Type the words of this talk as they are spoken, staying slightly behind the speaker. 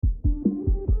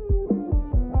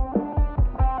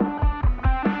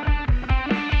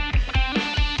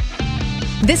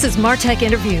This is Martech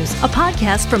Interviews, a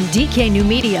podcast from DK New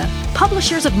Media,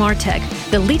 publishers of Martech,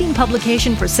 the leading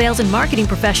publication for sales and marketing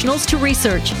professionals to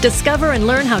research, discover, and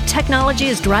learn how technology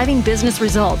is driving business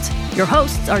results. Your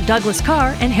hosts are Douglas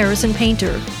Carr and Harrison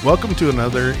Painter. Welcome to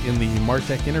another in the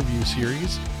Martech Interview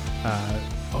series.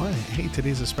 Hey,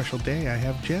 today's a special day. I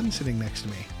have Jen sitting next to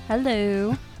me.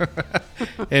 Hello.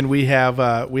 And we have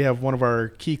one of our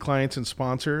key clients and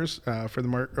sponsors for the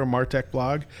Martech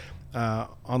blog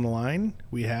on the line.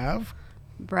 We have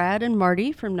Brad and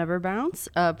Marty from NeverBounce,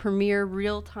 a premier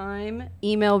real-time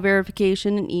email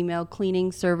verification and email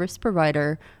cleaning service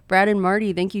provider. Brad and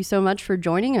Marty, thank you so much for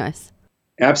joining us.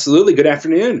 Absolutely. Good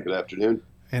afternoon. Good afternoon.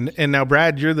 And now,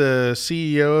 Brad, you're the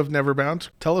CEO of NeverBounce.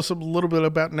 Tell us a little bit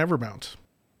about NeverBounce.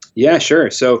 Yeah, sure.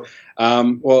 So,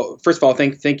 well, first of all,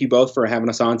 thank you both for having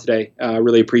us on today.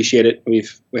 Really appreciate it. We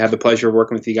had the pleasure of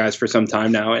working with you guys for some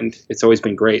time now, and it's always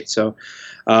been great. So,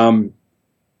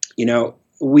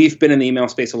 we've been in the email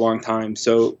space a long time.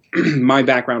 So my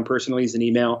background personally is in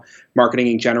email marketing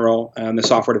in general, the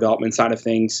software development side of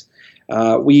things.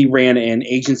 We ran an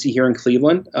agency here in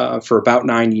Cleveland for about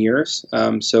 9 years.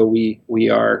 So we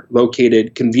are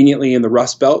located conveniently in the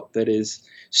Rust Belt that is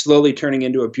slowly turning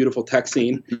into a beautiful tech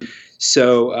scene.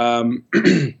 So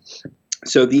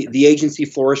so the agency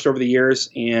flourished over the years,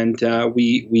 and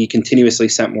we continuously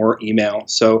sent more email.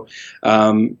 So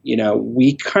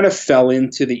we kind of fell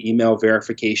into the email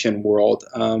verification world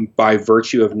by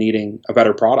virtue of needing a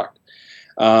better product.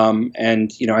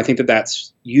 I think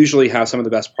that's usually how some of the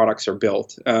best products are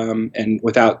built. And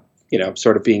without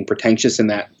sort of being pretentious in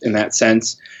that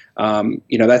sense,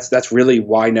 that's really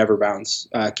why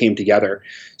NeverBounce came together.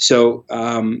 So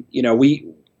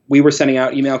we were sending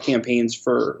out email campaigns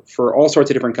for all sorts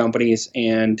of different companies,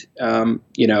 and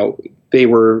they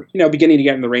were beginning to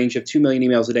get in the range of 2 million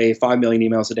emails a day, 5 million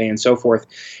emails a day, and so forth.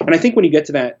 And I think when you get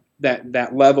to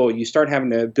that level, you start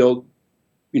having to build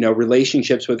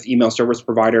relationships with email service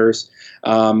providers,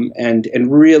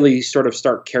 and really sort of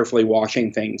start carefully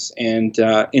watching things. And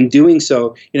in doing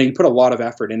so, you put a lot of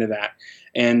effort into that.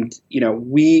 And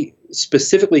we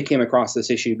specifically came across this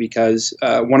issue because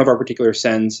one of our particular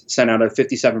sends sent out a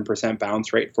 57%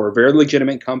 bounce rate for a very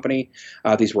legitimate company.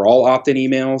 These were all opt-in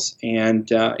emails, and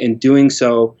in doing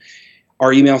so,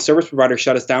 our email service provider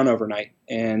shut us down overnight,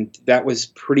 and that was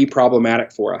pretty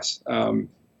problematic for us.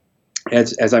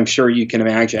 As I'm sure you can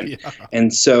imagine. Yeah.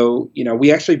 And so,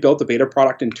 we actually built a beta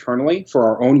product internally for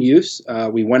our own use.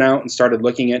 We went out and started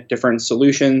looking at different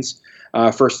solutions.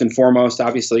 First and foremost,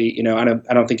 obviously, I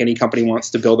don't think any company wants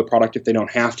to build a product if they don't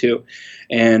have to.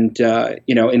 And,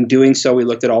 in doing so, we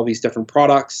looked at all these different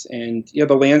products, and,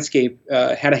 the landscape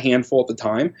had a handful at the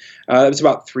time. It was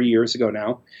about 3 years ago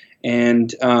now.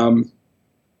 And,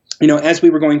 as we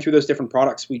were going through those different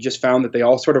products, we just found that they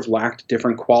all sort of lacked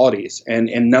different qualities, and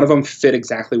none of them fit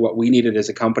exactly what we needed as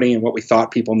a company and what we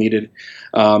thought people needed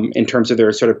in terms of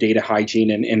their sort of data hygiene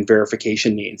and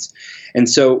verification needs. And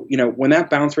so, when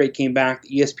that bounce rate came back,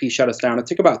 the ESP shut us down. It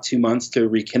took about 2 months to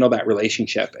rekindle that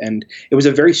relationship, and it was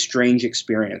a very strange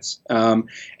experience. And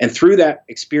through that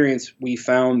experience, we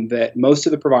found that most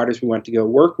of the providers we went to go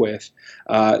work with,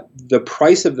 the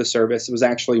price of the service was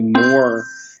actually more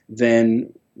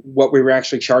than what we were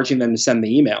actually charging them to send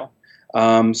the email.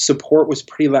 Support was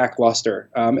pretty lackluster.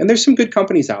 And there's some good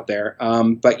companies out there.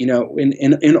 But,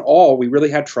 in all, we really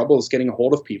had troubles getting a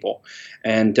hold of people.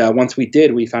 And once we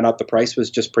did, we found out the price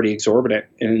was just pretty exorbitant.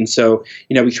 And so,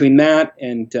 between that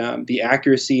and the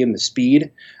accuracy and the speed,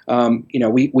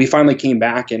 we finally came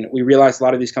back and we realized a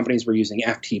lot of these companies were using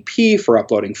FTP for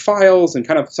uploading files and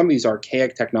kind of some of these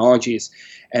archaic technologies.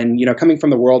 And, coming from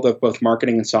the world of both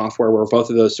marketing and software, where both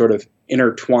of those sort of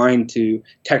intertwined to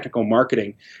technical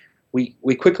marketing, we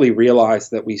quickly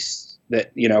realized that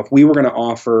if we were going to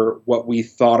offer what we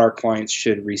thought our clients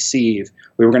should receive,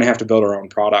 we were going to have to build our own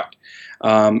product.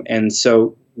 And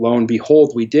so lo and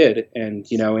behold, we did. And,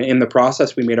 in the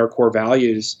process, we made our core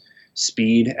values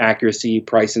speed, accuracy,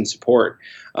 price, and support.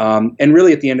 And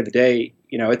really at the end of the day,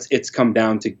 it's come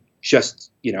down to just,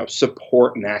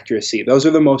 support and accuracy. Those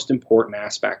are the most important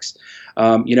aspects.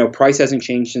 Price hasn't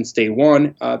changed since day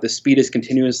one. The speed has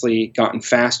continuously gotten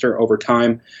faster over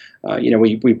time.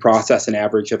 We process an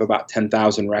average of about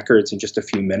 10,000 records in just a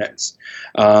few minutes.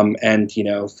 And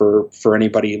for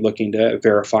anybody looking to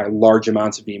verify large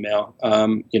amounts of email,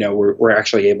 we're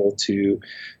actually able to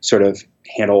sort of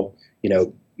handle,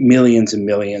 millions and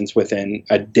millions within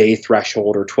a day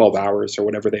threshold or 12 hours or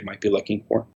whatever they might be looking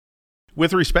for.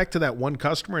 With respect to that one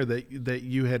customer that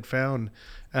you had found,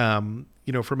 from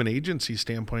an agency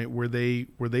standpoint, were they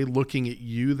looking at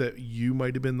you that you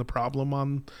might have been the problem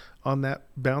on that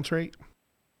bounce rate?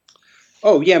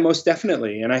 Oh yeah, most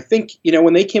definitely. And I think,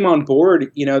 when they came on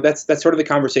board, that's sort of the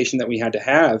conversation that we had to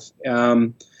have.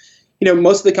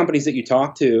 Most of the companies that you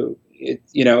talk to,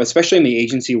 especially in the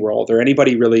agency world or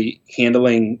anybody really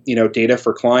handling, data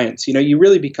for clients, you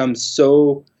really become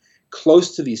so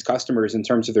close to these customers in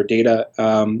terms of their data.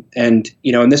 And,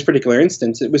 in this particular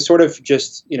instance, it was sort of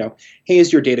just, hey,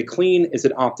 is your data clean? Is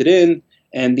it opted in?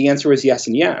 And the answer was yes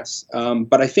and yes.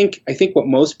 But I think what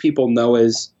most people know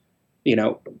is,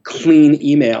 clean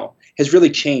email has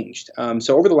really changed.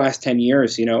 So over the last 10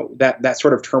 years, that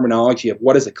sort of terminology of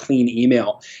what is a clean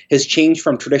email has changed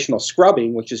from traditional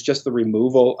scrubbing, which is just the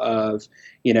removal of,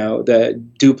 the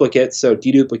duplicates, so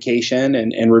deduplication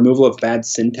and removal of bad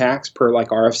syntax per like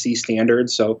RFC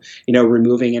standards. So,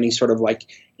 removing any sort of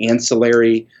like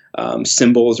ancillary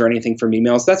symbols or anything from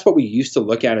emails. That's what we used to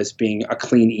look at as being a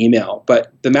clean email.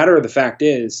 But the matter of the fact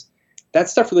is, that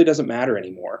stuff really doesn't matter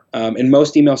anymore. And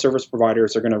most email service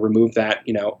providers are going to remove that,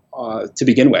 to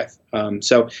begin with. And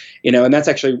that's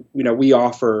actually, we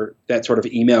offer that sort of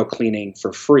email cleaning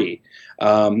for free,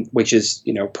 which is,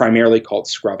 primarily called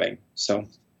scrubbing. So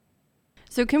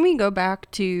can we go back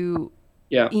to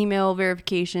yeah. email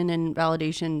verification and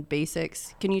validation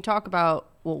basics? Can you talk about,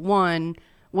 well, one,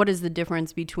 what is the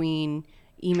difference between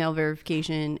email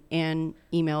verification and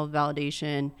email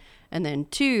validation? And then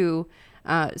two,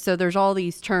 so there's all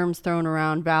these terms thrown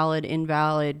around: valid,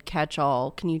 invalid,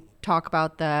 catch-all. Can you talk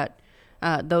about that,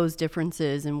 those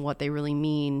differences and what they really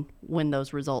mean when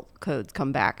those result codes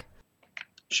come back?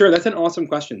 Sure, that's an awesome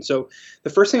question. So the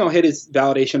first thing I'll hit is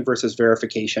validation versus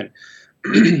verification.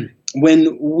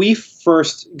 When we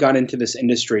first got into this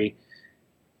industry,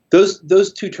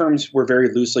 those two terms were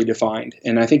very loosely defined,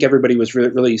 and I think everybody was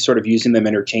really sort of using them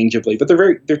interchangeably. But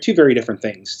they're two very different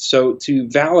things. So to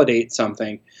validate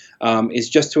something is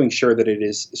just to ensure that it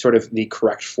is sort of the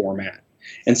correct format.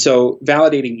 And so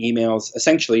validating emails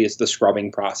essentially is the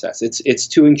scrubbing process. It's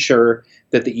to ensure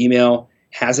that the email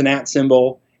has an @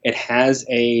 symbol, it has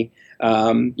a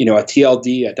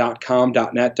TLD, a .com,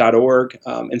 .net, .org,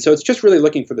 and so it's just really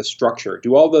looking for the structure.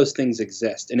 Do all those things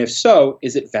exist? And if so,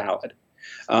 is it valid?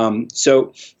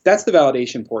 So that's the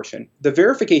validation portion. The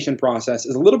verification process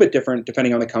is a little bit different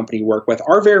depending on the company you work with.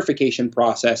 Our verification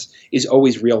process is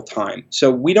always real time.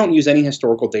 So we don't use any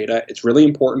historical data. It's really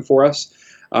important for us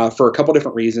for a couple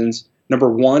different reasons. Number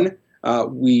one,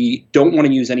 we don't want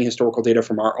to use any historical data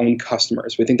from our own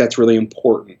customers. We think that's really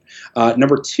important.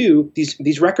 Number two,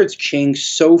 these records change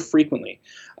so frequently.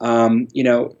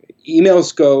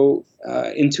 Emails go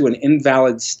into an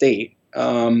invalid state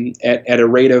at a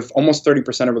rate of almost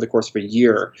 30% over the course of a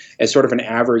year as sort of an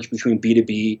average between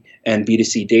B2B and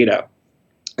B2C data.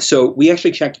 So we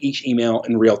actually check each email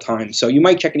in real time. So you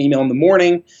might check an email in the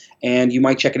morning and you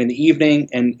might check it in the evening,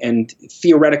 and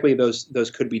theoretically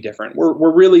those could be different.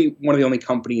 We're really one of the only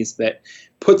companies that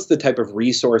puts the type of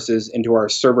resources into our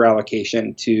server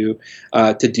allocation to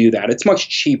do that. It's much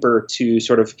cheaper to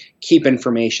sort of keep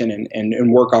information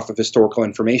and work off of historical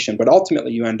information, but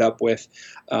ultimately you end up with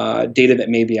data that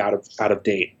may be out of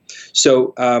date.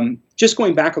 So just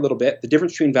going back a little bit, the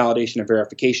difference between validation and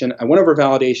verification. I went over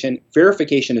validation.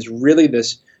 Verification is really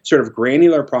this sort of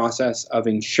granular process of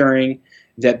ensuring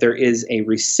that there is a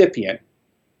recipient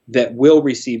that will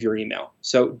receive your email.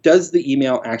 So does the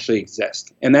email actually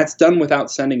exist? And that's done without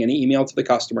sending any email to the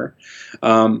customer.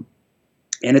 And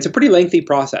it's a pretty lengthy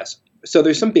process. So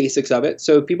there's some basics of it.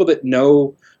 So people that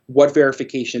know what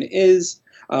verification is,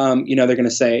 they're going to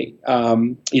say,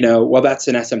 well, that's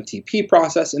an SMTP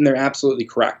process, and they're absolutely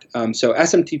correct. So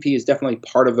SMTP is definitely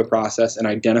part of the process in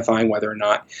identifying whether or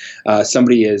not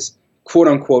somebody is quote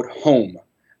unquote home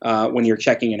when you're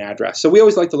checking an address. So we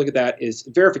always like to look at that as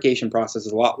verification process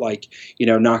is a lot like,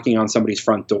 knocking on somebody's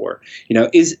front door.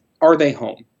 Are they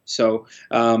home? So,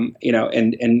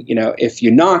 if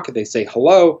you knock, they say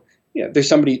hello. There's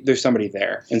somebody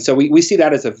there. And so we see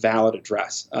that as a valid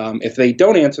address. If they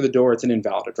don't answer the door, it's an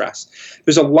invalid address.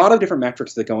 There's a lot of different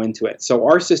metrics that go into it. So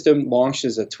our system launched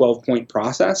as a 12-point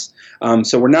process.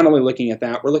 So we're not only looking at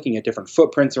that, we're looking at different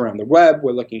footprints around the web.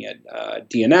 We're looking at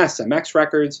DNS, MX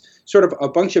records, sort of a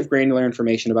bunch of granular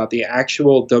information about the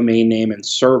actual domain name and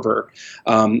server,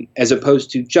 as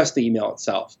opposed to just the email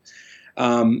itself.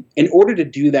 In order to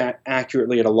do that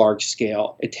accurately at a large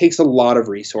scale, it takes a lot of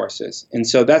resources. And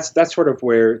so that's sort of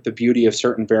where the beauty of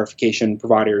certain verification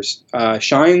providers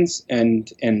shines and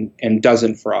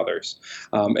doesn't for others.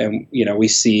 We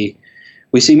see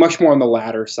much more on the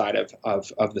latter side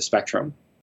of the spectrum.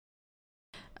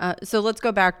 So let's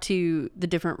go back to the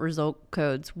different result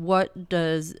codes. What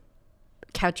does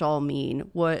catch-all mean?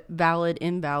 What valid,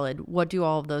 invalid? What do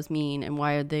all of those mean, and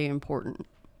why are they important?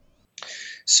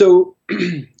 So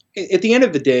at the end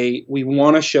of the day, we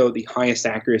want to show the highest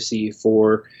accuracy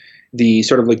for the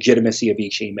sort of legitimacy of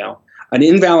each email. An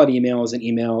invalid email is an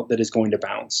email that is going to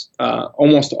bounce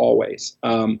almost always.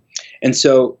 And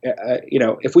so,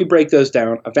 if we break those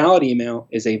down, a valid email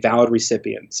is a valid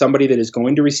recipient, somebody that is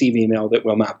going to receive email that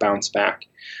will not bounce back.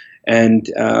 And,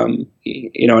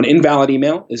 an invalid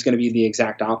email is going to be the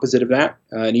exact opposite of that,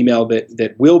 an email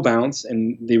that will bounce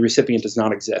and the recipient does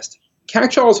not exist.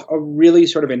 Catch-alls are really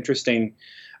sort of interesting,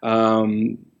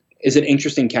 is an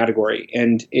interesting category,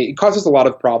 and it causes a lot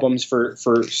of problems for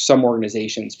some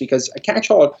organizations because a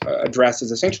catch-all address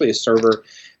is essentially a server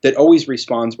that always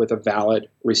responds with a valid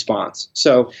response.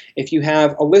 So if you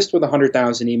have a list with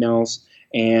 100,000 emails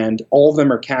and all of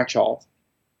them are catch-all,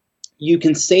 you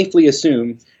can safely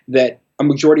assume that a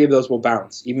majority of those will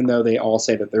bounce, even though they all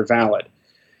say that they're valid.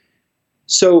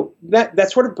 So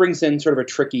that sort of brings in sort of a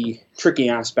tricky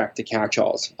aspect to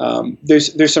catch-alls.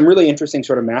 There's some really interesting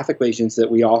sort of math equations that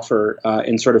we offer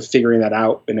in sort of figuring that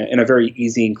out in a very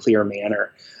easy and clear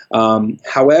manner.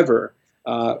 However,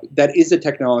 that is a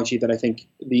technology that I think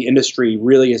the industry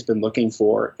really has been looking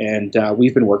for, and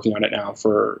we've been working on it now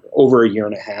for over a year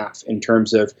and a half in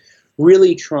terms of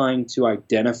really trying to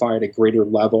identify at a greater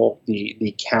level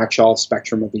the catch-all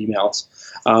spectrum of emails.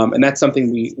 And that's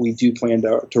something we do plan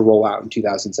to roll out in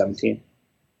 2017.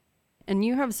 And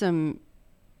you have some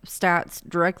stats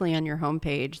directly on your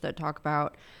homepage that talk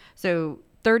about, so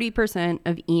 30%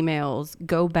 of emails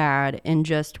go bad in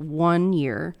just 1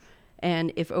 year.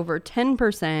 And if over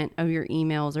 10% of your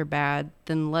emails are bad,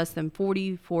 then less than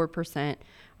 44%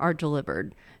 are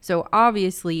delivered. So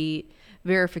obviously,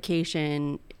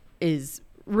 verification is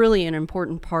really an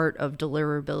important part of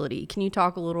deliverability. Can you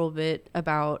talk a little bit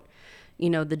about,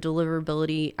 the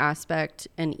deliverability aspect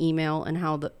in email and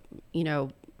how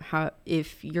how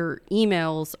if your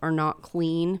emails are not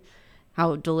clean,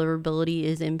 how deliverability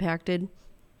is impacted?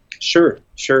 Sure.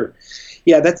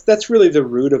 Yeah, that's really the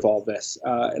root of all this.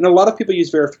 And a lot of people use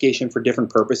verification for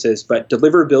different purposes, but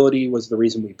deliverability was the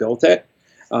reason we built it.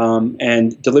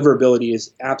 And deliverability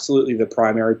is absolutely the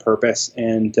primary purpose,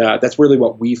 and that's really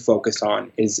what we focus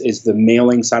on is the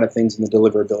mailing side of things and the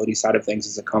deliverability side of things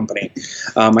as a company.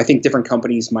 I think different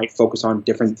companies might focus on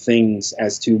different things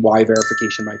as to why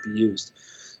verification might be used.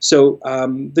 So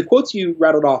the quotes you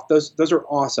rattled off, those are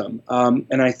awesome,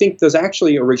 and I think those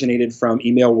actually originated from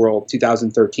Email World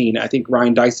 2013. I think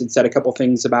Ryan Deiss had said a couple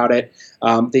things about it.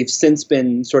 They've since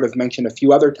been sort of mentioned a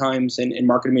few other times in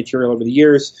marketing material over the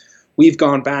years. We've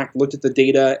gone back, looked at the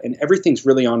data, and everything's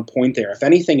really on point there. If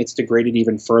anything, it's degraded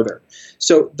even further.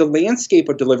 So the landscape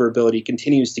of deliverability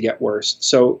continues to get worse.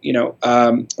 So,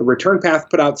 ReturnPath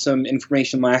put out some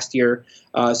information last year,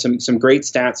 some great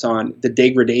stats on the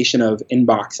degradation of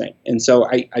inboxing. And so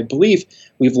I believe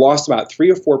we've lost about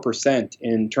 3 or 4%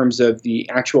 in terms of the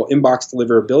actual inbox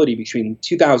deliverability between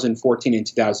 2014 and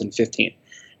 2015.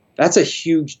 That's a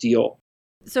huge deal.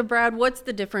 So, Brad, what's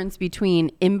the difference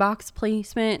between inbox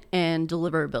placement and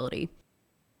deliverability?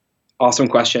 Awesome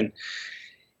question.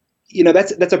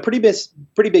 That's a pretty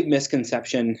big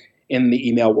misconception in the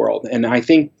email world, and I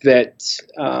think that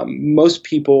most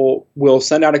people will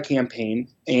send out a campaign,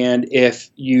 and if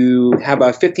you have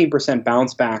a 15%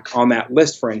 bounce back on that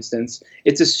list, for instance,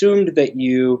 it's assumed that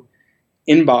you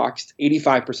inboxed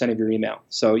 85% of your email.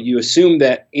 So you assume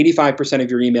that 85% of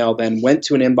your email then went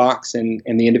to an inbox and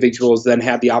the individuals then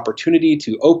had the opportunity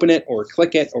to open it or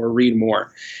click it or read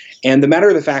more. And the matter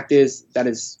of the fact is that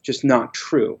is just not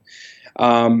true.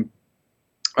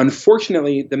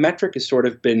 Unfortunately, the metric has sort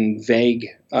of been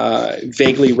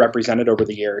vaguely represented over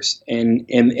the years in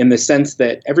the sense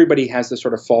that everybody has this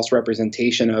sort of false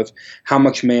representation of how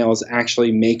much mail is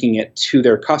actually making it to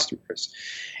their customers.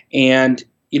 And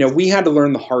we had to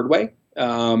learn the hard way.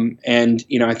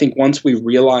 I think once we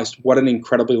realized what an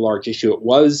incredibly large issue it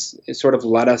was, it sort of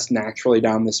led us naturally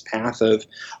down this path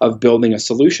of building a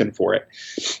solution for it.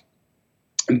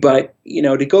 But,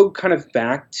 to go kind of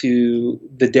back to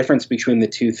the difference between the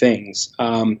two things,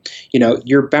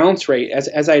 your bounce rate,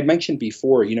 as I had mentioned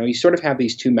before, you sort of have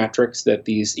these two metrics that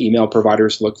these email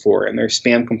providers look for, and they're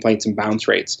spam complaints and bounce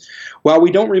rates. While we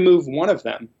don't remove one of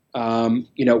them,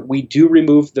 we do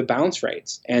remove the bounce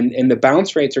rates, and the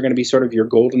bounce rates are going to be sort of your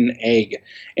golden egg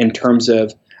in terms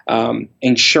of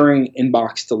ensuring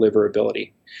inbox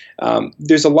deliverability.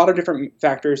 There's a lot of different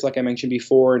factors, like I mentioned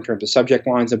before, in terms of subject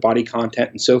lines and body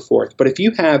content and so forth. But if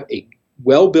you have a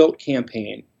well-built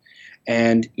campaign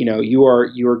and you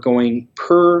are going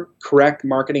per correct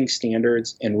marketing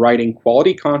standards and writing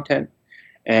quality content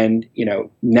and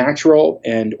natural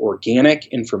and organic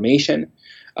information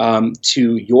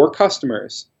to your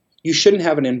customers, you shouldn't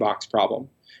have an inbox problem.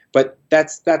 But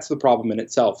that's the problem in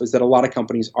itself, is that a lot of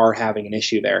companies are having an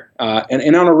issue there,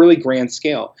 and on a really grand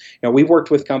scale. We've worked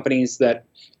with companies that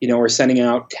are sending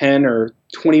out 10 or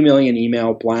 20 million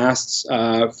email blasts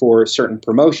for certain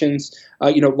promotions.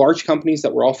 Large companies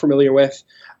that we're all familiar with.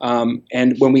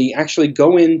 And when we actually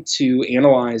go in to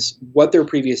analyze what their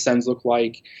previous sends look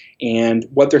like and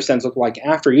what their sends look like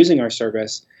after using our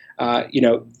service, the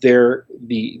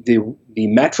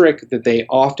metric that they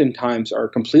oftentimes are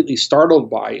completely startled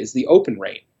by is the open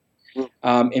rate.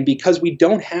 And because we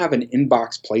don't have an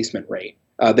inbox placement rate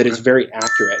that is very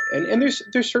accurate, and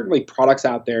there's certainly products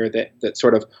out there that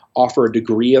sort of offer a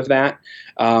degree of that,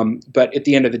 but at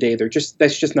the end of the day,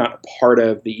 that's just not a part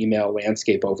of the email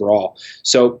landscape overall.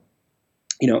 So,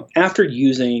 after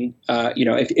using,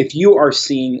 if you are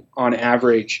seeing on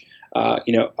average,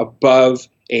 above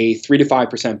a 3 to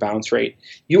 5% bounce rate,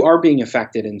 you are being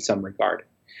affected in some regard.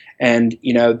 And,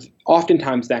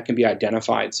 oftentimes that can be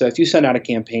identified. So if you send out a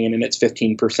campaign and it's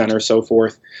 15% or so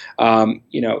forth,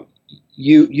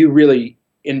 you really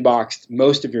inboxed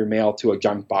most of your mail to a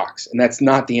junk box, and that's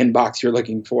not the inbox you're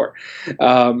looking for.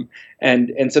 And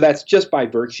so that's just by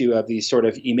virtue of these sort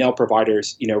of email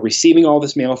providers, receiving all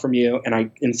this mail from you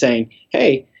and saying,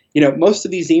 hey, most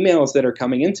of these emails that are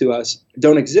coming into us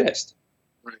don't exist.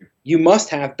 Right. You must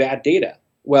have bad data.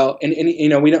 Well, and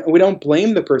we don't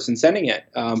blame the person sending it,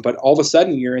 but all of a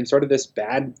sudden you're in sort of this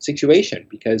bad situation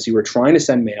because you were trying to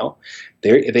send mail.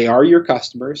 They are your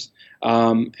customers,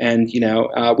 and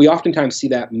we oftentimes see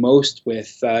that most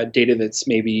with data that's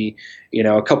maybe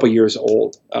a couple years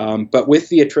old. But with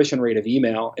the attrition rate of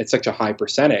email, it's such a high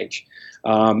percentage.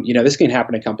 This can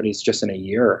happen to companies just in a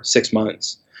year, 6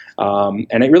 months.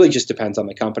 And it really just depends on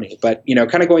the company. But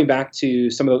kind of going back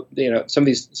to some of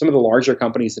the larger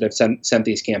companies that have sent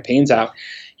these campaigns out,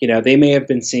 they may have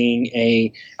been seeing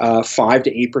a 5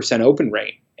 to 8% open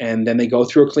rate, and then they go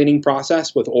through a cleaning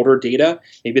process with older data.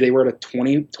 Maybe they were at a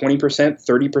 20%,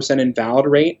 30% invalid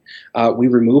rate. We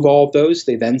remove all of those.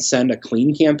 They then send a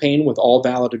clean campaign with all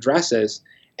valid addresses,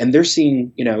 and they're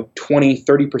seeing 20,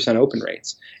 30% open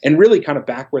rates, and really kind of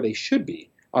back where they should be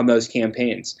on those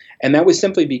campaigns. And that was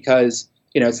simply because,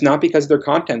 it's not because their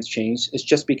content's changed, it's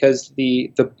just because the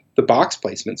box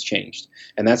placement's changed.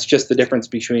 And that's just the difference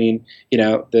between,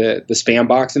 the spam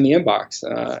box and the inbox.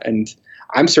 And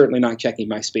I'm certainly not checking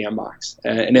my spam box.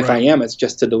 And if I am, it's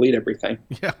just to delete everything.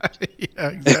 Yeah,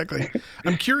 exactly.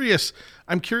 I'm curious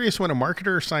when a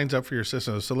marketer signs up for your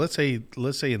system. So let's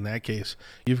say in that case,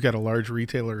 you've got a large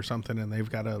retailer or something and they've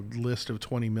got a list of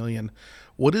 20 million.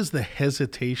 What is the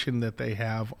hesitation that they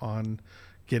have on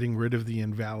getting rid of the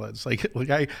invalids? Like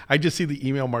I just see the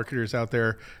email marketers out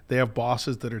there. They have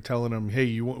bosses that are telling them,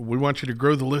 hey, we want you to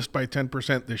grow the list by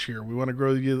 10% this year. We want to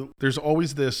grow you. There's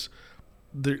always this,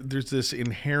 there's this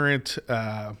inherent,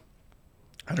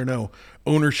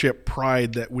 ownership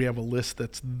pride that we have a list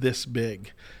that's this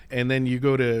big. And then you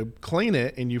go to clean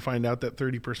it and you find out that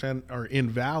 30% are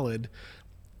invalid.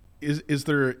 Is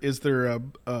there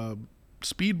a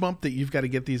speed bump that you've got to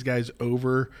get these guys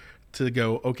over to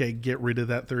go, okay, get rid of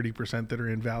that 30% that are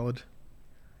invalid?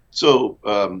 So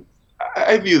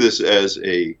I view this as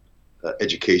a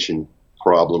education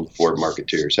problem for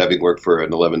marketeers. Having worked for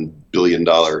an $11 billion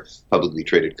publicly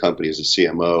traded company as a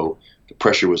CMO, the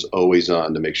pressure was always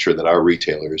on to make sure that our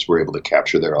retailers were able to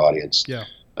capture their audience. Yeah.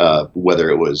 Whether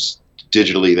it was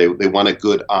digitally, they want a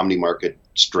good omni-market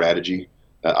strategy,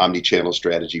 omni-channel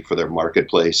strategy for their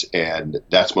marketplace, and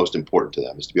that's most important to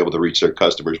them, is to be able to reach their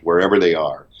customers wherever they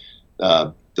are.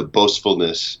 The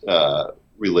boastfulness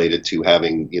related to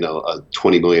having a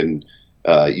 20 million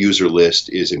user list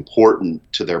is important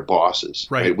to their bosses.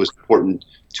 Right. It was important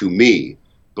to me,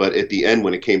 but at the end,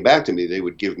 when it came back to me, they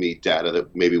would give me data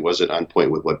that maybe wasn't on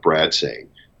point with what Brad's saying,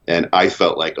 and I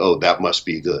felt like, oh, that must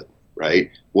be good, right?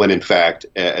 When in fact,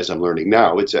 as I'm learning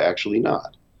now, it's actually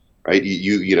not. Right,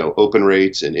 open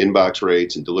rates and inbox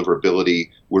rates and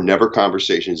deliverability were never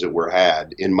conversations that were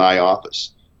had in my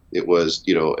office. It was,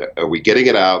 are we getting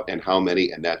it out and how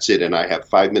many, and that's it. And I have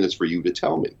 5 minutes for you to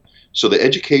tell me. So the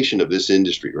education of this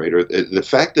industry, right, or the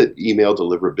fact that email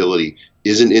deliverability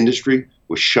is an industry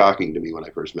was shocking to me when I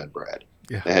first met Brad.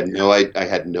 Yeah. I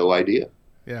had no idea.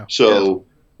 Yeah. So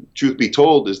truth be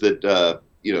told is that,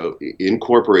 in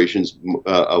corporations,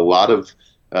 a lot of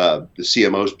the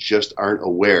CMOs just aren't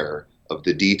aware of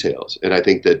the details. And I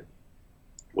think that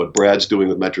what Brad's doing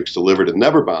with Metrics Delivered and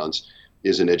Neverbounce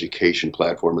is an education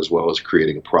platform as well as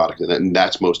creating a product. And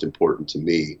that's most important to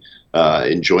me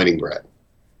in joining Brad.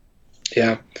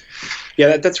 Yeah.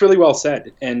 Yeah, that's really well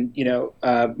said. And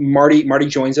Marty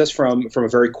joins us from a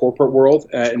very corporate world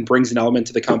and brings an element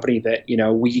to the company that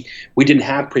we didn't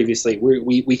have previously.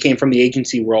 We came from the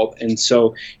agency world, and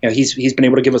so he's been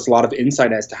able to give us a lot of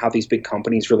insight as to how these big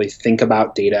companies really think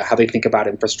about data, how they think about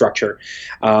infrastructure,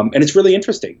 and it's really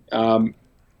interesting.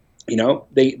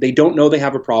 They don't know they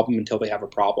have a problem until they have a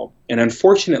problem, and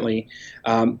unfortunately,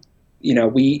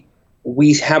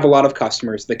 we have a lot of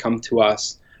customers that come to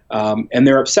us. And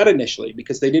they're upset initially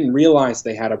because they didn't realize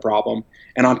they had a problem.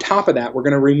 And on top of that, we're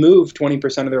going to remove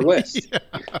 20% of their list.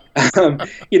 So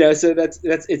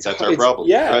that's our problem.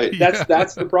 Yeah, right.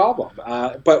 That's the problem.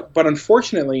 But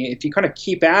unfortunately, if you kind of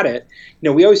keep at it,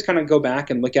 we always kind of go back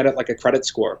and look at it like a credit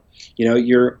score.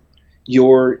 Your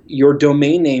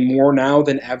domain name more now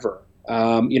than ever.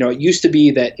 It used to be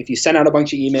that if you sent out a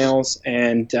bunch of emails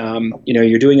and,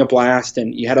 you're doing a blast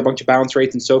and you had a bunch of bounce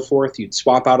rates and so forth, you'd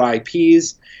swap out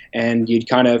IPs and you'd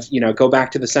kind of, go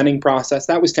back to the sending process.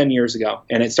 That was 10 years ago,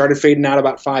 and it started fading out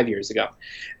about 5 years ago.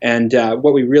 And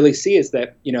what we really see is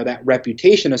that, that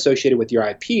reputation associated with your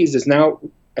IPs is now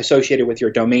associated with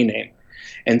your domain name.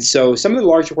 And so some of the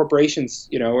larger corporations,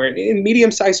 or in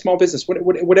medium-sized small business,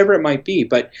 whatever it might be,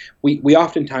 but we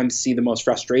oftentimes see the most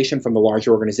frustration from the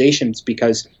larger organizations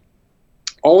because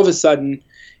all of a sudden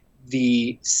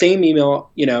the same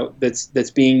email,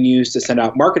 that's being used to send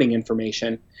out marketing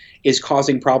information is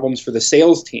causing problems for the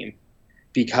sales team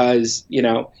because,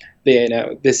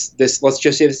 this let's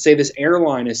just say this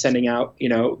airline is sending out,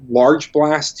 large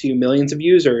blasts to millions of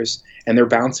users and they're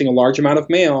bouncing a large amount of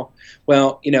mail.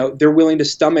 Well, they're willing to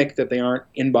stomach that they aren't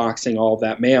inboxing all of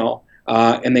that mail.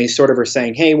 And they sort of are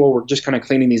saying, hey, well, we're just kind of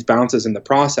cleaning these bounces in the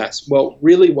process. Well,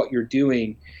 really what you're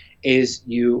doing is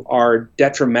you are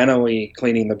detrimentally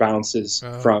cleaning the bounces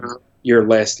from your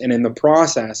list. And in the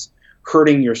process,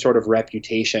 hurting your sort of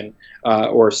reputation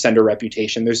or sender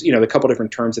reputation. There's a couple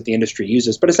different terms that the industry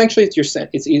uses, but essentially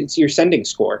it's your sending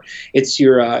score. It's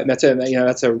your that's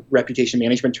a reputation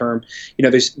management term.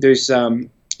 But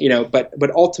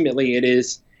ultimately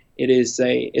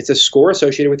it's a score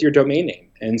associated with your domain name.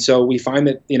 And so we find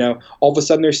that all of a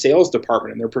sudden their sales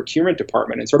department and their procurement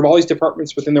department and sort of all these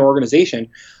departments within their organization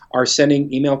are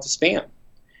sending email to spam,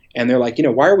 and they're like,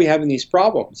 why are we having these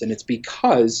problems? And it's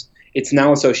because it's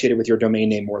now associated with your domain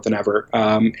name more than ever.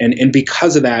 And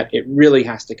because of that, it really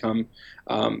has to come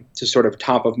to sort of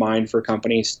top of mind for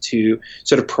companies to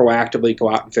sort of proactively go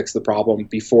out and fix the problem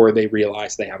before they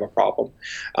realize they have a problem.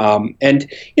 And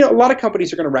a lot of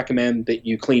companies are going to recommend that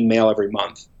you clean mail every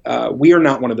month. We are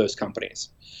not one of those companies.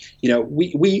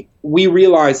 We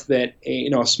realize that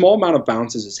a small amount of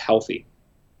bounces is healthy.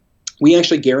 We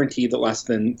actually guarantee that less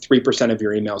than 3% of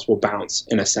your emails will bounce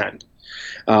in a send.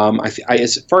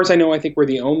 As far as I know, I think we're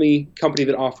the only company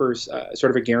that offers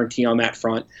sort of a guarantee on that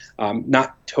front.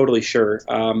 Not totally sure,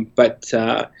 but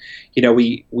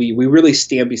we really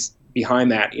stand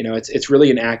behind that. It's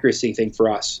really an accuracy thing for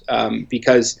us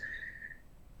because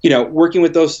working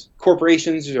with those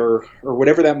corporations or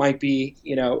whatever that might be,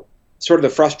 sort of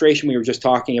the frustration we were just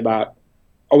talking about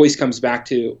always comes back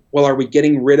to, well, are we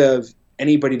getting rid of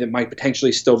anybody that might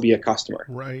potentially still be a customer?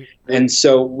 Right. And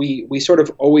so we sort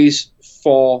of always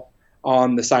fall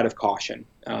on the side of caution.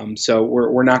 So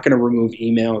we're not going to remove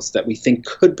emails that we think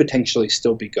could potentially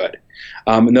still be good.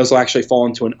 And those will actually fall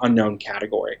into an unknown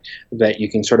category that you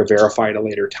can sort of verify at a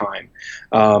later time.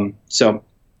 So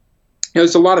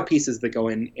there's a lot of pieces that go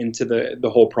into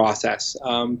the whole process.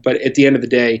 But at the end of the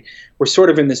day, we're sort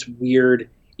of in this weird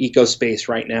ecospace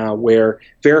right now where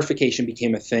verification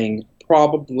became a thing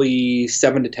probably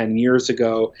 7 to 10 years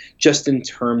ago, just in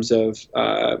terms of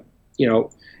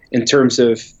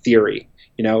theory.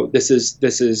 This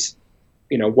is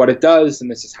what it does, and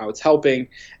this is how it's helping.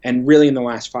 And really, in the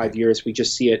last 5 years, we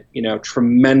just see it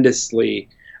tremendously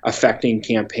affecting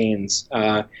campaigns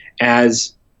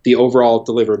as the overall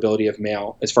deliverability of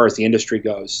mail, as far as the industry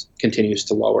goes, continues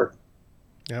to lower.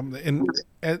 Yeah,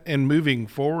 and moving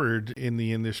forward in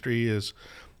the industry is,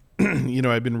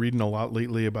 I've been reading a lot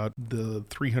lately about the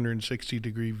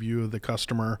 360-degree view of the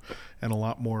customer, and a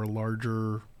lot more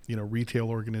larger, retail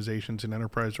organizations and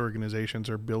enterprise organizations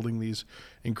are building these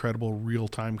incredible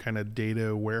real-time kind of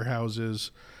data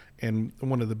warehouses. And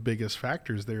one of the biggest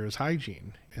factors there is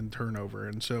hygiene and turnover.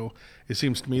 And so it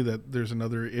seems to me that there's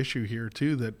another issue here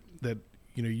too, that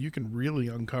you can really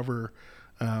uncover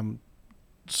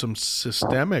some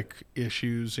systemic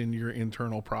issues in your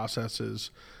internal processes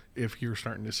if you're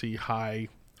starting to see high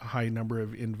number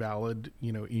of invalid,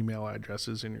 email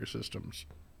addresses in your systems.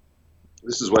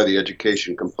 This is why the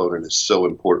education component is so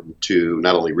important to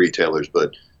not only retailers,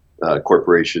 but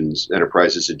corporations,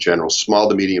 enterprises in general. Small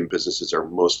to medium businesses are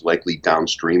most likely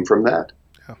downstream from that.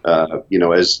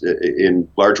 As in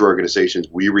larger organizations,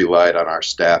 we relied on our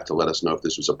staff to let us know if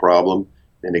this was a problem.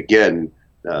 And again,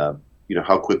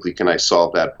 how quickly can I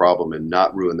solve that problem and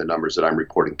not ruin the numbers that I'm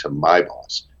reporting to my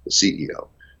boss, the CEO?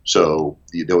 So,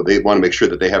 they want to make sure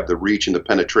that they have the reach and the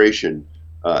penetration.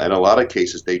 In a lot of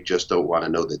cases, they just don't want to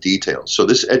know the details. So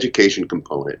this education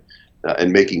component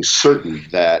and making certain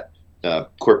that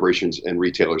corporations and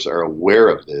retailers are aware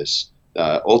of this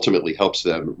ultimately helps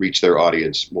them reach their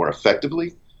audience more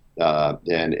effectively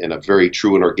and in a very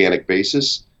true and organic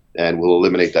basis, and will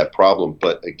eliminate that problem.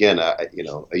 But again, a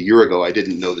year ago, I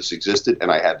didn't know this existed,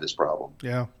 and I had this problem.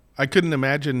 Yeah. I couldn't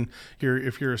imagine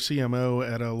if you're a CMO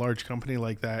at a large company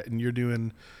like that and you're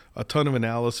doing a ton of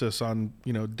analysis on,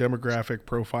 demographic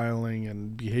profiling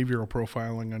and behavioral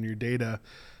profiling on your data,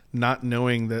 not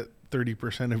knowing that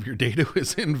 30% of your data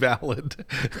is invalid.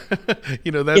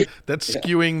 That's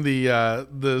skewing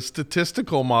the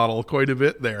statistical model quite a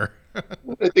bit there.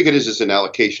 I think it is just an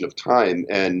allocation of time.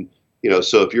 And,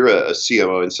 so if you're a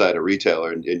CMO inside a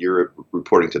retailer and you're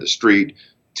reporting to the street,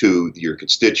 to your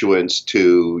constituents,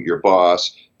 to your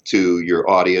boss, to your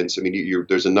audience,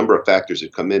 there's a number of factors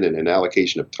that come in an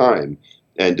allocation of time.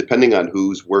 And depending on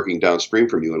who's working downstream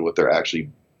from you and what they're actually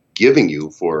giving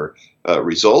you for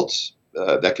results,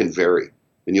 that can vary.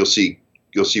 And you'll see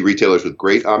retailers with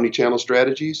great omni-channel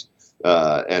strategies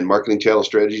and marketing channel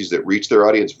strategies that reach their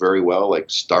audience very well, like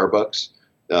Starbucks,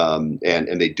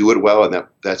 and they do it well, and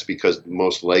that's because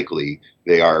most likely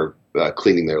they are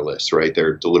cleaning their lists, right?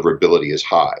 Their deliverability is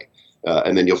high.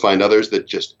 And then you'll find others that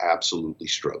just absolutely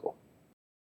struggle.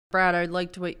 Brad, I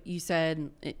liked what you said.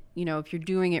 If you're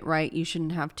doing it right, you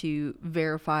shouldn't have to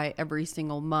verify every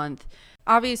single month.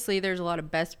 Obviously, there's a lot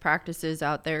of best practices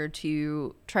out there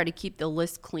to try to keep the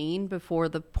list clean before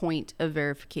the point of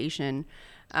verification.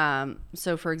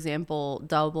 So, for example,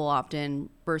 double opt-in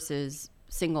versus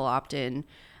single opt-in.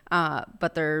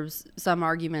 But there's some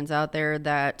arguments out there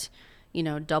that,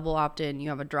 double opt-in, you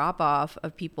have a drop-off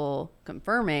of people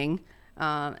confirming,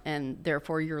 and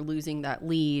therefore you're losing that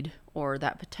lead or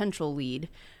that potential lead.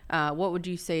 What would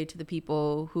you say to the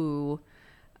people who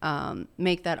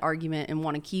make that argument and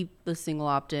want to keep the single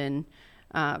opt-in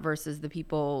versus the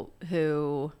people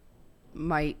who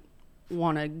might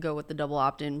want to go with the double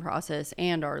opt-in process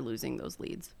and are losing those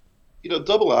leads?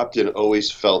 Double opt-in always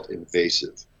felt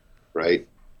invasive, right?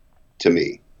 To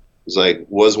me. It's like,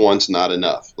 was once not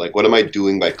enough. Like, what am I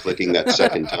doing by clicking that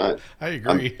second time? I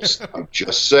agree. I'm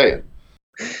just saying.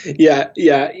 Yeah.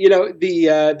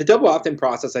 The double opt-in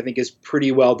process, I think, is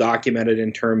pretty well documented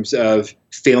in terms of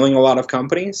failing a lot of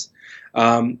companies.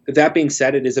 That being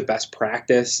said, it is a best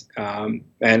practice.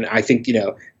 And I think,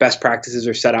 best practices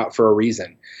are set out for a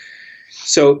reason.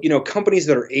 So, companies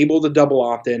that are able to double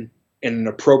opt-in an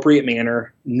appropriate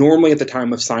manner, normally at the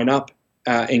time of sign up,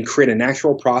 and create a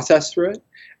natural process through it,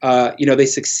 they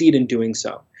succeed in doing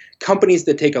so. Companies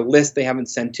that take a list they haven't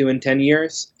sent to in 10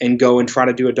 years and go and try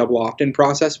to do a double opt-in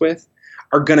process with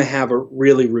are going to have a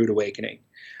really rude awakening.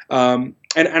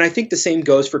 And I think the same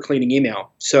goes for cleaning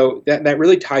email. So that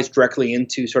really ties directly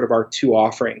into sort of our two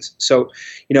offerings. So,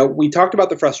 we talked about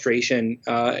the frustration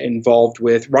involved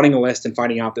with running a list and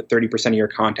finding out that 30% of your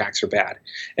contacts are bad.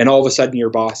 And all of a sudden your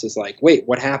boss is like, wait,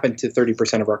 what happened to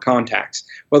 30% of our contacts?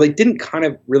 Well, they didn't kind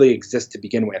of really exist to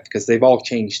begin with because they've all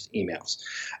changed emails.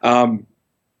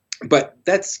 But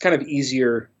that's kind of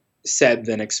easier said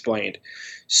than explained.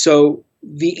 So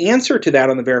the answer to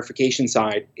that on the verification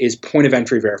side is point of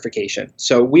entry verification.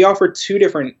 So we offer two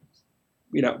different,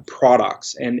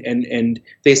 products, and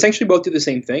they essentially both do the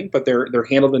same thing, but they're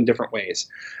handled in different ways.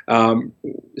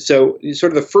 So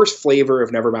sort of the first flavor of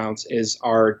Neverbounce is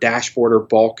our dashboard or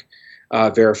bulk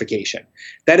verification.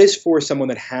 That is for someone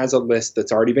that has a list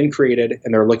that's already been created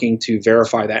and they're looking to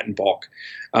verify that in bulk.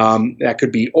 That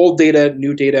could be old data,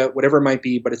 new data, whatever it might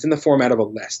be, but it's in the format of a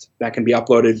list that can be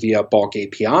uploaded via bulk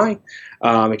API.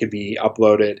 It could be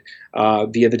uploaded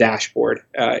via the dashboard.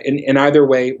 In either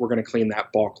way, we're going to clean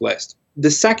that bulk list.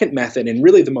 The second method, and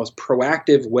really the most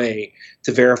proactive way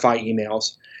to verify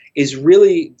emails, is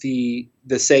really the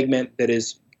segment that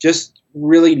is just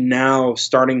really now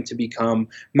starting to become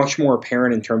much more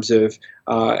apparent in terms of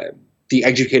the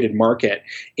educated market,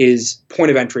 is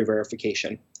point of entry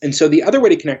verification. And so the other way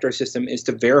to connect our system is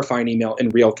to verify an email in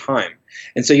real time.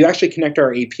 And so you actually connect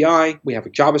our API. We have a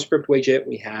JavaScript widget.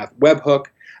 We have webhook.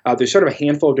 There's sort of a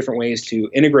handful of different ways to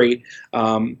integrate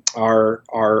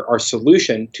our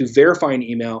solution to verify an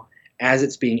email as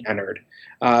it's being entered.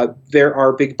 There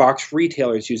are big box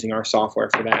retailers using our software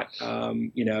for that.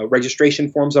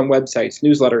 Registration forms on websites,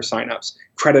 newsletter signups,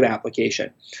 credit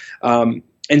application.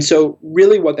 And so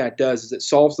really what that does is it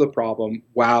solves the problem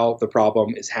while the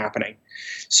problem is happening.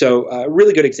 So a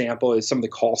really good example is some of the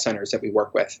call centers that we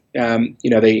work with.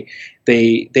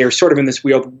 They are sort of in this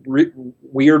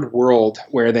weird world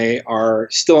where they are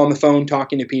still on the phone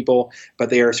talking to people, but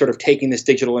they are sort of taking this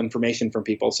digital information from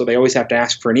people. So they always have to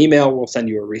ask for an email. We'll send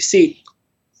you a receipt.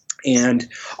 And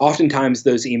oftentimes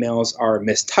those emails are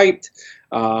mistyped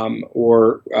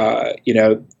or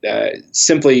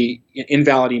simply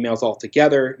invalid emails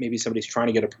altogether. Maybe somebody's trying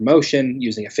to get a promotion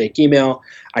using a fake email.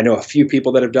 I know a few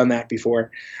people that have done that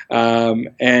before.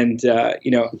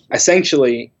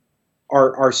 Essentially,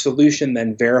 our solution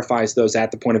then verifies those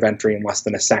at the point of entry in less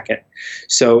than a second.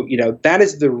 So, that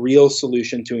is the real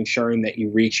solution to ensuring that you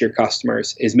reach your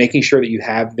customers, is making sure that you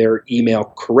have their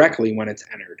email correctly when it's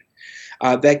entered.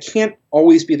 That can't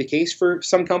always be the case for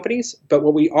some companies, but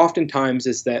what we oftentimes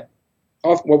see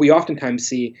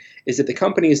is that the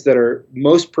companies that are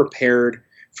most prepared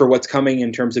for what's coming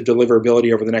in terms of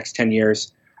deliverability over the next 10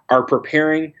 years are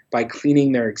preparing by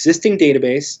cleaning their existing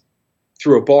database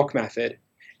through a bulk method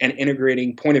and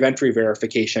integrating point of entry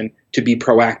verification to be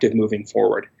proactive moving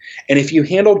forward. And if you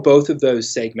handle both of those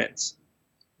segments,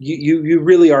 you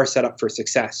really are set up for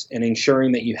success in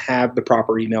ensuring that you have the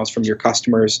proper emails from your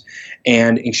customers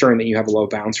and ensuring that you have a low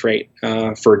bounce rate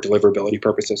for deliverability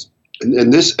purposes.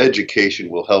 And this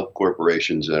education will help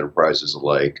corporations and enterprises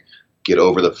alike get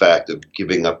over the fact of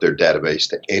giving up their database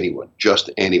to anyone,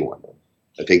 just anyone.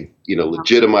 I think,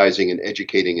 legitimizing and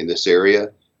educating in this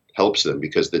area helps them,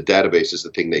 because the database is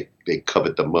the thing they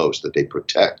covet the most, that they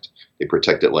protect. They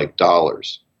protect it like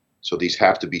dollars. So these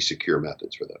have to be secure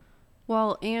methods for them.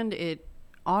 Well, and it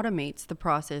automates the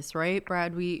process, right,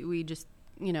 Brad? We just,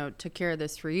 took care of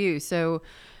this for you. So,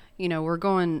 we're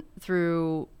going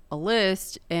through a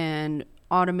list and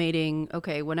automating,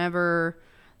 okay, whenever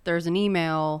there's an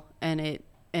email and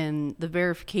the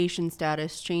verification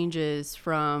status changes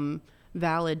from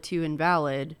valid to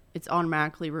invalid, it's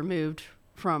automatically removed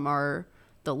from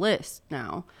the list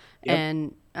now. Yep.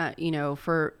 And,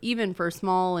 for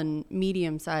small and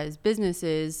medium-sized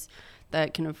businesses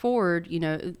that can afford,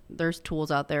 there's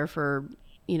tools out there for,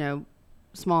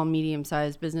 small and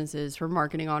medium-sized businesses for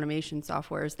marketing automation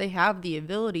softwares. They have the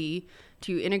ability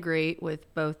to integrate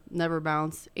with both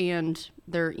NeverBounce and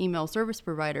their email service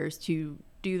providers to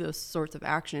do those sorts of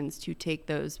actions to take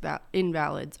those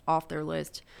invalids off their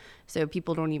list, so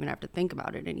people don't even have to think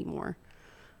about it anymore.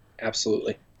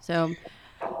 Absolutely. So,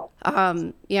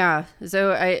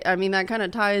 So I mean, that kind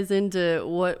of ties into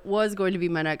what was going to be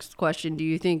my next question. Do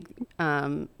you think,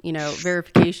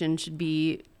 verification should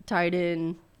be tied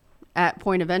in at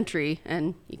point of entry?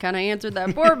 And you kind of answered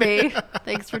that for me.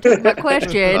 Thanks for taking my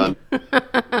question. We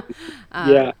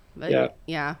love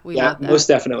that. Most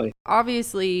definitely.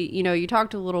 Obviously, you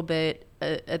talked a little bit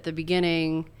at the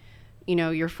beginning,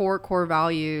 your 4 core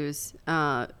values,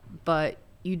 but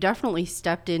you definitely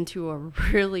stepped into a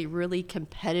really, really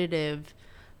competitive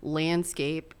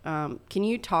landscape. Can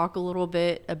you talk a little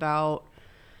bit about,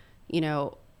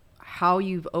 how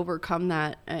you've overcome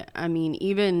that? I mean,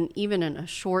 even in a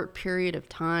short period of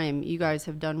time, you guys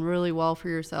have done really well for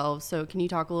yourselves. So can you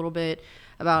talk a little bit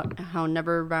about how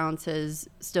NeverBounce has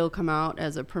still come out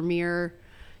as a premier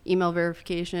email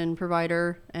verification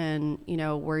provider, and,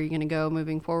 where you're going to go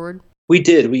moving forward? We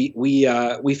did.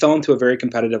 We fell into a very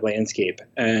competitive landscape,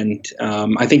 and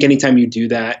I think anytime you do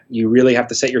that, you really have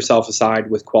to set yourself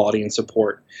aside with quality and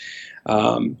support.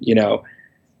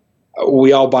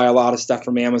 We all buy a lot of stuff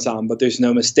from Amazon, but there's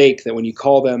no mistake that when you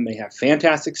call them, they have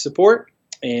fantastic support,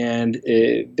 and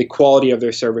the quality of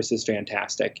their service is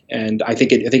fantastic. And I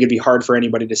think it'd be hard for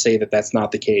anybody to say that that's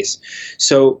not the case.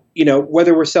 So,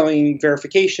 whether we're selling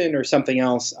verification or something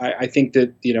else, I think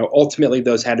that, ultimately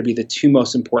those had to be the 2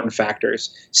 most important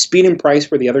factors. Speed and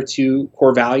price were the other 2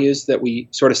 core values that we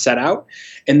sort of set out.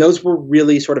 And those were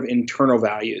really sort of internal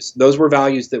values. Those were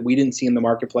values that we didn't see in the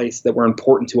marketplace that were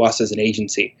important to us as an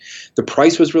agency. The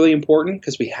price was really important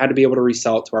because we had to be able to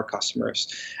resell it to our customers.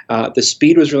 The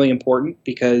speed was really important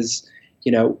because,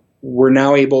 we're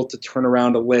now able to turn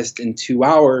around a list in 2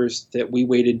 hours that we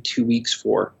waited 2 weeks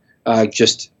for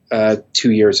just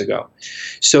 2 years ago.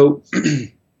 So,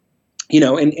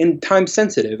 and time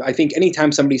sensitive. I think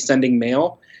anytime somebody's sending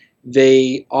mail,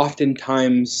 they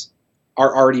oftentimes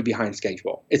are already behind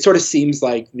schedule. It sort of seems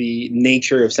like the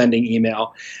nature of sending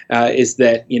email is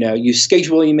that, you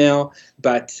schedule email,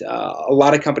 but a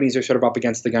lot of companies are sort of up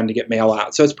against the gun to get mail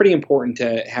out. So it's pretty important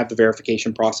to have the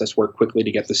verification process work quickly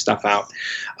to get this stuff out.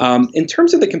 In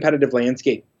terms of the competitive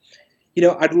landscape,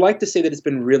 I'd like to say that it's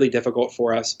been really difficult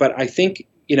for us, but I think,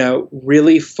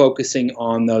 really focusing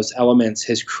on those elements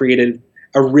has created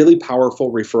a really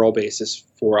powerful referral basis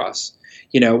for us.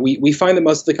 We find that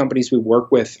most of the companies we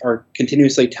work with are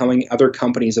continuously telling other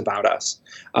companies about us.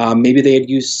 Maybe they had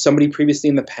used somebody previously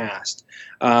in the past.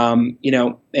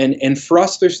 And for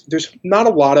us, there's not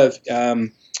a lot of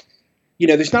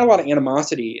there's not a lot of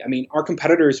animosity. I mean, our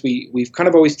competitors, we've kind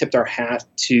of always tipped our hat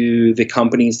to the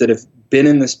companies that have been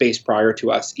in the space prior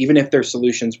to us, even if their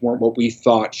solutions weren't what we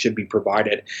thought should be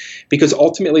provided, because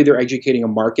ultimately they're educating a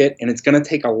market, and it's going to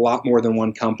take a lot more than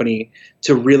one company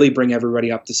to really bring everybody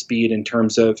up to speed in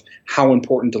terms of how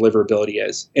important deliverability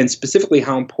is, and specifically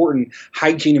how important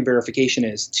hygiene and verification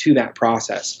is to that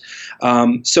process.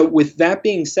 So with that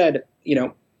being said,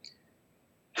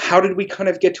 how did we kind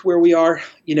of get to where we are?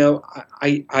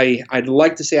 I'd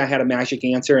like to say I had a magic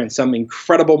answer and some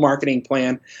incredible marketing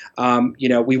plan.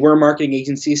 We were a marketing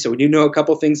agency, so we do know a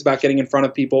couple things about getting in front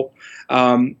of people.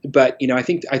 But I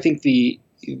think the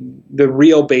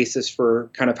real basis for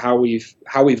kind of how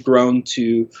we've grown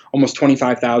to almost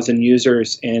 25,000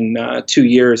 users in 2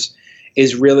 years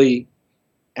is really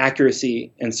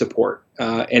accuracy and support.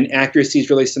 And accuracy is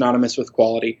really synonymous with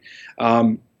quality.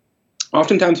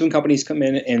 Oftentimes when companies come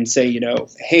in and say,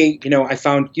 hey, I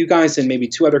found you guys and maybe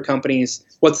 2 other companies,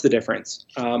 what's the difference?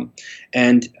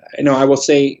 And I will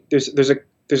say there's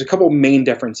a couple main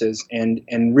differences,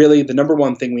 and really the number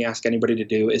one thing we ask anybody to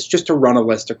do is just to run a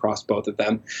list across both of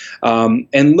them,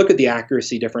 and look at the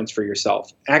accuracy difference for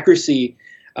yourself. Accuracy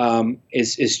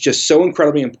is just so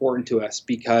incredibly important to us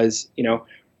because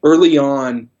early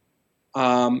on,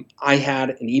 I had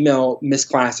an email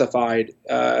misclassified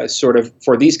sort of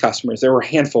for these customers. There were a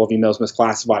handful of emails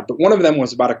misclassified, but one of them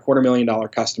was about a $250,000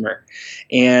 customer.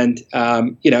 And,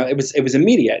 it was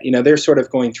immediate. They're sort of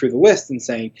going through the list and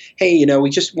saying, hey, we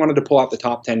just wanted to pull out the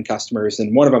top 10 customers,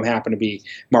 and one of them happened to be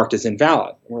marked as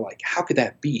invalid. And we're like, how could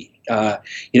that be?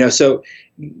 So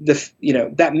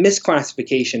that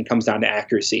misclassification comes down to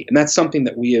accuracy. And that's something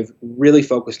that we have really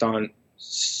focused on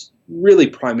really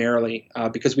primarily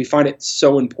because we find it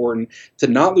so important to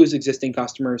not lose existing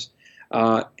customers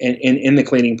in the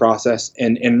cleaning process.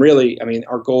 And really, I mean,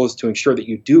 our goal is to ensure that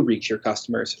you do reach your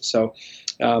customers. So,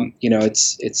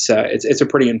 it's a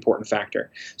pretty important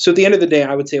factor. So at the end of the day,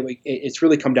 I would say it's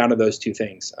really come down to those 2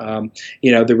 things. The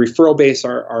referral base,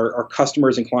 our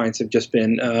customers and clients have just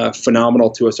been phenomenal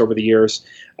to us over the years.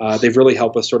 They've really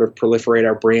helped us sort of proliferate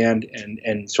our brand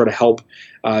and sort of help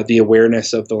the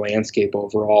awareness of the landscape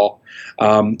overall.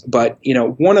 But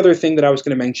one other thing that I was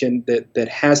going to mention that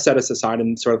has set us aside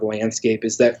in sort of the landscape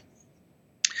is that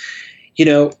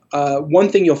one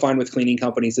thing you'll find with cleaning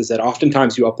companies is that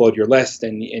oftentimes you upload your list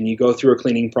and you go through a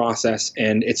cleaning process,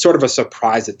 and it's sort of a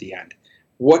surprise at the end.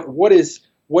 What is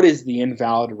the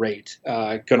invalid rate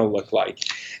going to look like?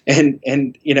 And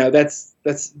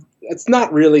that's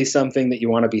not really something that you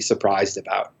want to be surprised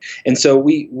about. And so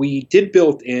we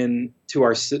built into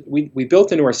our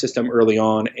system early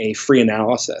on a free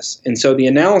analysis. And so the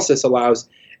analysis allows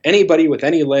anybody with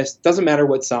any list, doesn't matter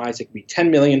what size, it can be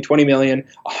 10 million, 20 million,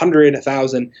 100,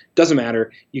 1,000, doesn't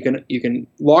matter. You can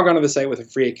log onto the site with a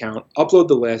free account, upload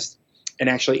the list, and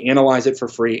actually analyze it for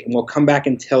free. And we'll come back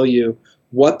and tell you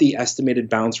what the estimated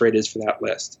bounce rate is for that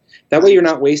list. That way you're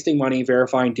not wasting money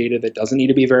verifying data that doesn't need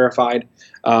to be verified.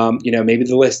 Maybe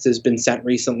the list has been sent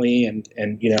recently and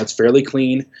it's fairly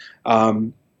clean.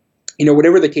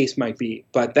 Whatever the case might be.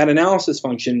 But that analysis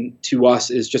function to us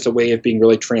is just a way of being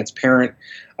really transparent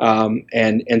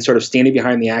and sort of standing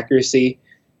behind the accuracy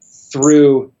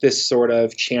through this sort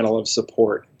of channel of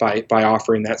support by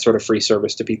offering that sort of free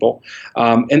service to people.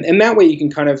 And that way you can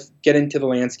kind of get into the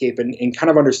landscape and kind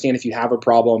of understand if you have a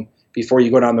problem before you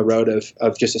go down the road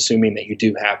of just assuming that you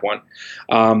do have one.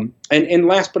 And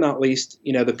last but not least,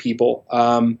 the people.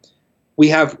 We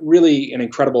have really an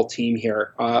incredible team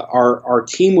here. Our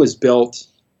team was built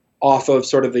off of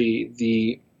sort of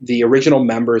the original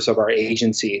members of our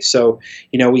agency. So,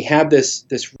 we had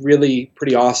this really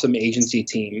pretty awesome agency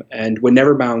team, and when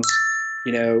Neverbounce,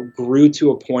 grew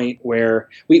to a point where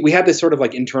we had this sort of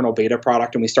like internal beta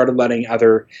product, and we started letting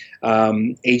other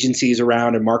agencies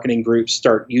around and marketing groups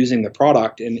start using the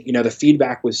product. And, the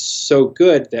feedback was so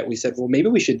good that we said, well, maybe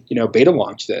we should, beta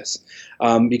launch this.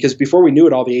 Because before we knew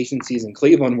it, all the agencies in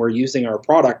Cleveland were using our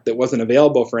product that wasn't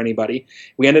available for anybody.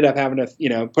 We ended up having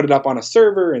to, put it up on a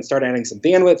server and start adding some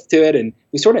bandwidth to it. And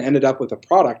we sort of ended up with a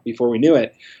product before we knew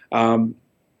it.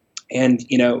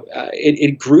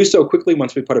 It grew so quickly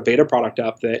once we put a beta product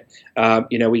up that,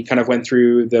 we kind of went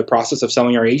through the process of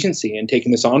selling our agency and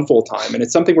taking this on full time. And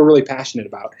it's something we're really passionate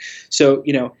about. So,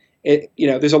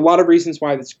 there's a lot of reasons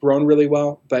why it's grown really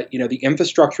well, but the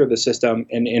infrastructure of the system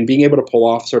and being able to pull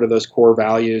off sort of those core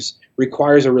values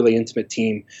requires a really intimate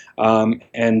team.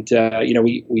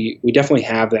 We definitely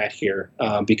have that here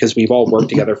because we've all worked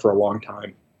together for a long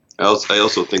time. I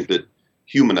also think that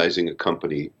humanizing a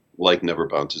company like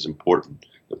NeverBounce is important.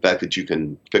 The fact that you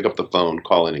can pick up the phone,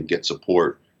 call in, and get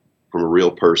support from a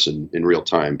real person in real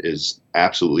time is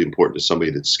absolutely important to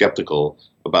somebody that's skeptical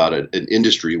about an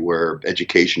industry where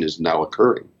education is now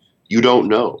occurring. You don't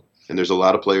know. And there's a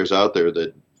lot of players out there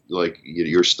that, like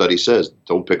your study says,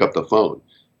 don't pick up the phone.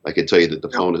 I can tell you that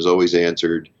the phone is always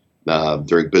answered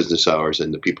during business hours,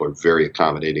 and the people are very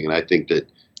accommodating. And I think that,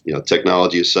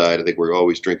 technology aside, I think we're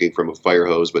always drinking from a fire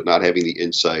hose, but not having the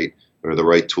insight or the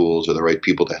right tools or the right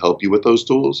people to help you with those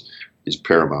tools is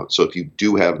paramount. So if you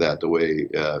do have that the way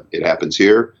it happens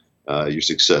here, your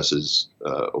success is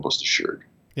almost assured.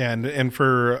 Yeah, and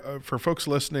for folks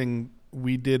listening,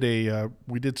 we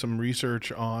did some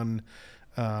research on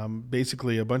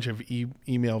basically a bunch of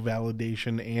email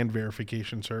validation and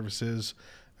verification services.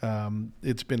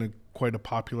 It's been quite a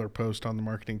popular post on the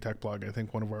Marketing Tech blog. I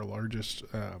think one of our largest,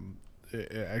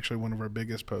 actually one of our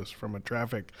biggest posts from a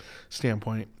traffic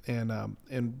standpoint. And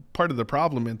part of the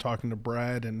problem in talking to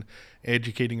Brad and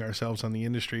educating ourselves on the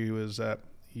industry was that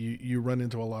you run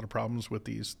into a lot of problems with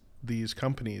these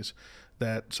companies.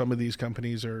 That some of these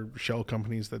companies are shell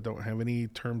companies that don't have any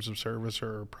terms of service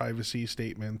or privacy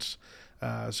statements.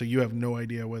 So you have no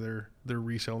idea whether they're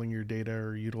reselling your data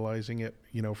or utilizing it,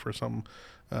 for some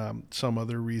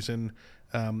other reason.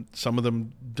 Some of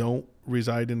them don't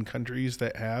reside in countries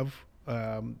that have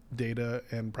data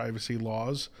and privacy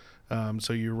laws.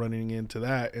 So you're running into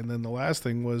that. And then the last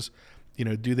thing was,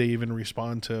 do they even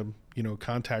respond to,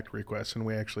 contact requests? And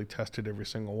we actually tested every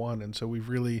single one. And so we've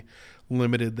really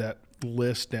limited that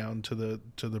list down to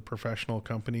the professional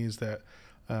companies that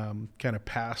kind of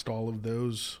passed all of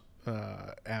those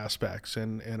aspects.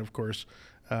 And of course,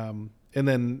 and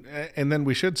then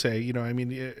we should say,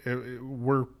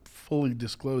 we're fully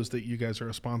disclosed that you guys are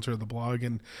a sponsor of the blog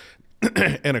and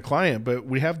and a client, but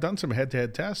we have done some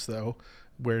head-to-head tests though,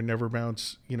 where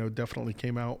NeverBounce, definitely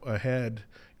came out ahead,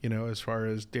 as far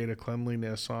as data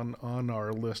cleanliness on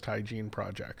our list hygiene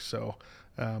projects. So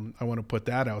I want to put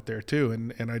that out there too.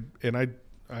 And I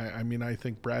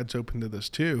think Brad's open to this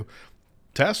too.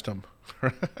 Test them.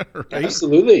 Right?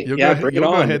 Absolutely. Bring it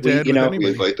on. We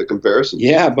invite the comparison.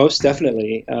 Yeah, most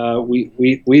definitely.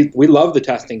 We love the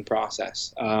testing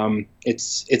process.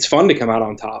 It's fun to come out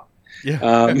on top.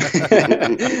 Yeah. We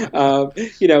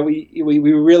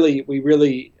really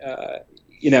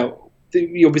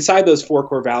beside those four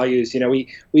core values,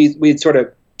 we sort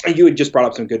of, you had just brought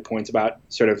up some good points about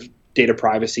sort of data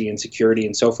privacy and security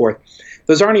and so forth.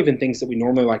 Those aren't even things that we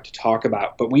normally like to talk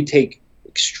about, but we take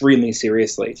extremely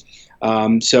seriously.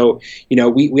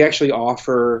 We actually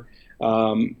offer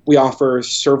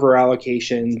server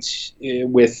allocations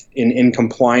in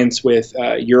compliance with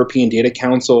European Data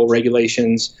Council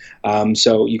regulations.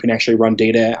 So you can actually run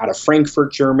data out of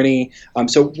Frankfurt, Germany.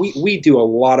 So we do a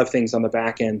lot of things on the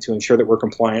back end to ensure that we're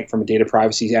compliant from a data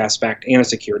privacy aspect and a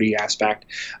security aspect.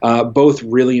 Both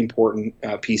really important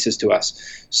pieces to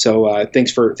us. So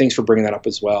thanks for bringing that up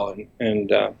as well.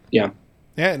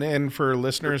 Yeah, and for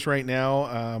listeners right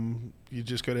now, you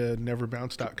just go to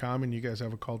neverbounce.com and you guys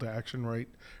have a call to action right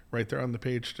there on the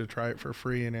page to try it for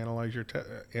free and analyze your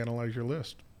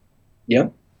list.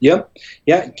 Yep. Yeah.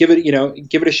 Give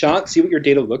it a shot. See what your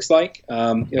data looks like.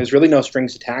 There's really no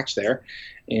strings attached there,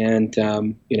 and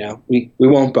we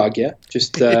won't bug you.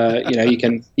 Just you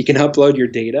can upload your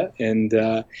data and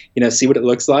see what it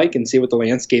looks like and see what the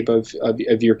landscape of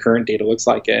your current data looks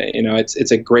like.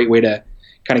 It's a great way to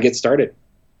kind of get started.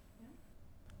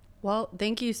 Well,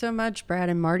 thank you so much, Brad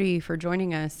and Marty, for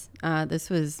joining us.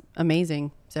 This was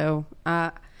amazing. So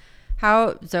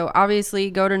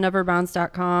obviously go to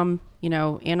neverbounce.com,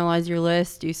 analyze your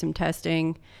list, do some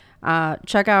testing,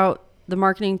 check out the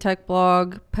Marketing Tech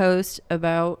blog post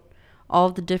about all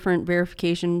of the different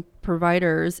verification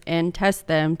providers and test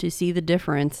them to see the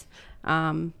difference.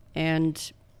 And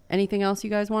anything else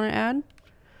you guys want to add?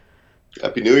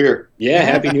 Happy New Year. Yeah,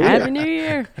 Happy New Year. Happy New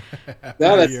Year.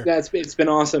 No, it's been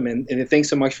awesome, and thanks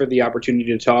so much for the opportunity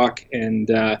to talk and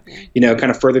kind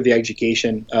of further the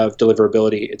education of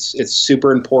deliverability. It's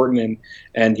super important,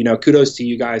 and kudos to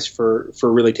you guys for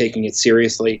really taking it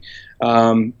seriously,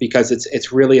 because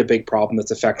it's really a big problem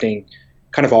that's affecting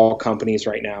kind of all companies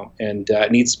right now, and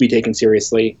it needs to be taken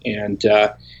seriously. And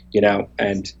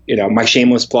my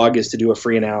shameless plug is to do a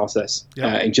free analysis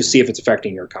and just see if it's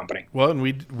affecting your company. Well, and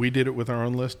we did it with our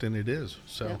own list, and it is.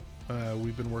 So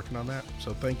we've been working on that.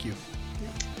 So thank you.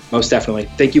 Yep. Most definitely.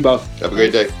 Thank you both. Have a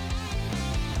great day.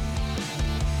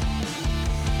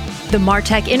 The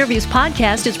Martech Interviews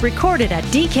podcast is recorded at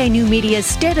DK New Media's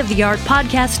state-of-the-art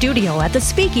podcast studio at the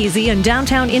Speakeasy in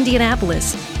downtown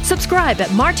Indianapolis. Subscribe at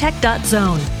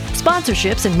martech.zone.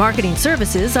 Sponsorships and marketing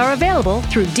services are available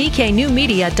through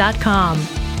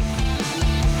dknewmedia.com.